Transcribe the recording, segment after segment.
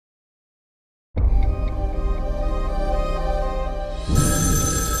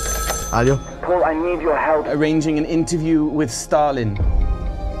Alio? Paul, I need your help. Arranging an interview with Stalin.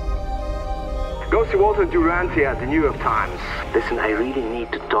 Go see Walter Duranty at the New York Times. Listen, I really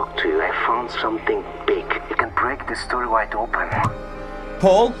need to talk to you. I found something big. You can break this story wide open.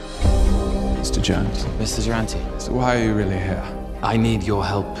 Paul? Mr. Jones. Mr. Duranty. So why are you really here? I need your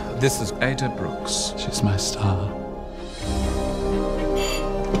help. This is Ada Brooks. She's my star.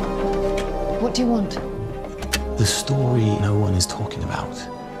 What do you want? The story no one is talking about.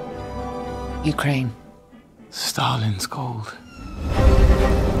 Ukraine. Stalin's gold.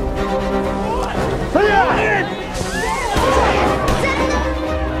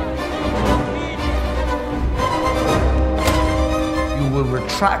 You will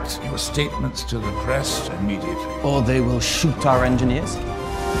retract your statements to the press immediately. Or they will shoot our engineers.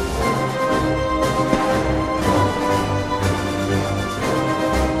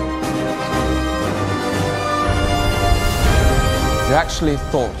 You actually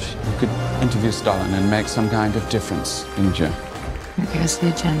thought you could interview Stalin and make some kind of difference, didn't you? Here's the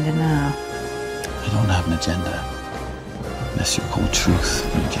agenda now. I don't have an agenda. Unless you call truth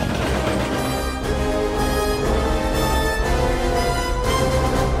an agenda.